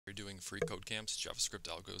We're doing Free Code Camp's JavaScript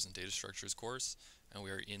Algos and Data Structures course, and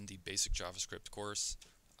we are in the Basic JavaScript course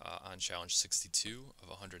on Challenge 62 of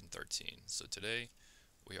 113. So today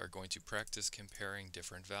we are going to practice comparing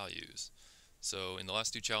different values. So in the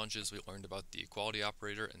last two challenges we learned about the equality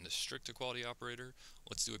operator and the strict equality operator.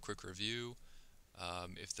 Let's do a quick review.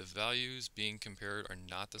 If the values being compared are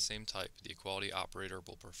not the same type, the equality operator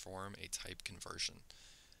will perform a type conversion.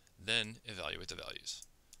 Then evaluate the values.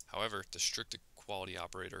 However, the strict equality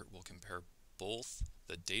operator will compare both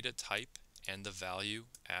the data type and the value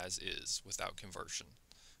as is without conversion.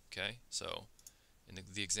 Okay, so in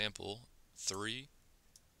the example, 3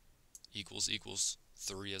 equals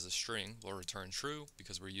 3 as a string will return true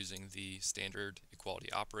because we're using the standard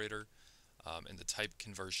equality operator, and the type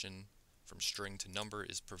conversion from string to number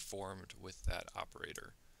is performed with that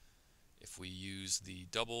operator. If we use the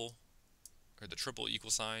double or the triple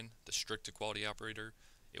equal sign, the strict equality operator,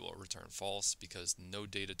 it will return false because no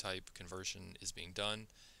data type conversion is being done,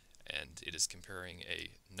 and it is comparing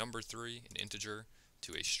a number 3, an integer,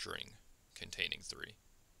 to a string containing 3.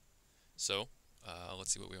 So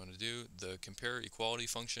let's see what we want to do. The compare equality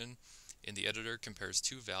function in the editor compares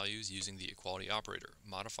two values using the equality operator.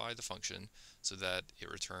 Modify the function so that it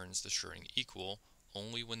returns the string equal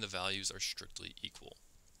only when the values are strictly equal.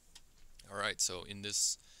 Alright, so in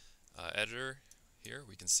this editor here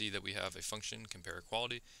we can see that we have a function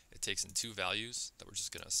Comparequality. It takes in two values that we're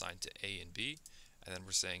just going to assign to A and B, and then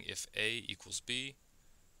we're saying if A equals B,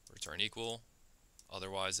 return equal.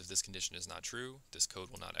 Otherwise, if this condition is not true, this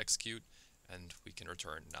code will not execute, and we can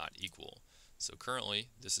return not equal. So currently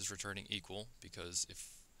this is returning equal because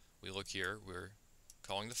if we look here, we're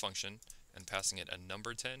calling the function and passing it a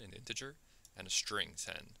number 10, an integer, and a string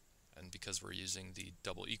 10. And because we're using the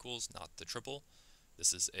double equals, not the triple,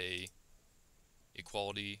 this is a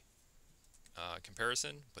equality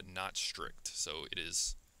comparison, but not strict. So it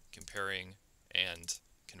is comparing and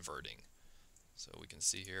converting. So we can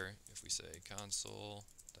see here, if we say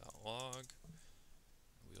console.log,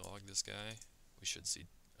 we log this guy, we should see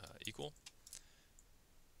equal.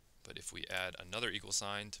 But if we add another equal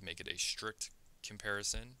sign to make it a strict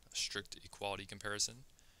comparison, a strict equality comparison,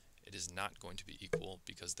 it is not going to be equal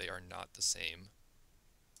because they are not the same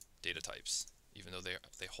data types. Even though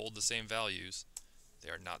they hold the same values, they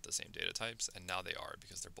are not the same data types, and now they are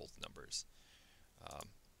because they're both numbers.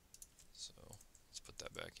 So let's put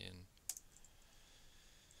that back in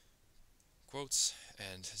quotes,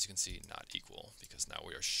 and as you can see, not equal because now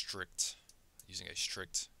we are using a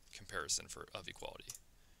strict comparison of equality.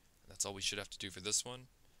 And that's all we should have to do for this one.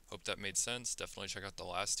 Hope that made sense. Definitely check out the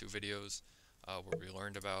last two videos where we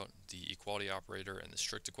learned about the equality operator and the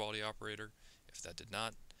strict equality operator, if that did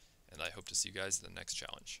not. And I hope to see you guys in the next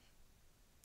challenge.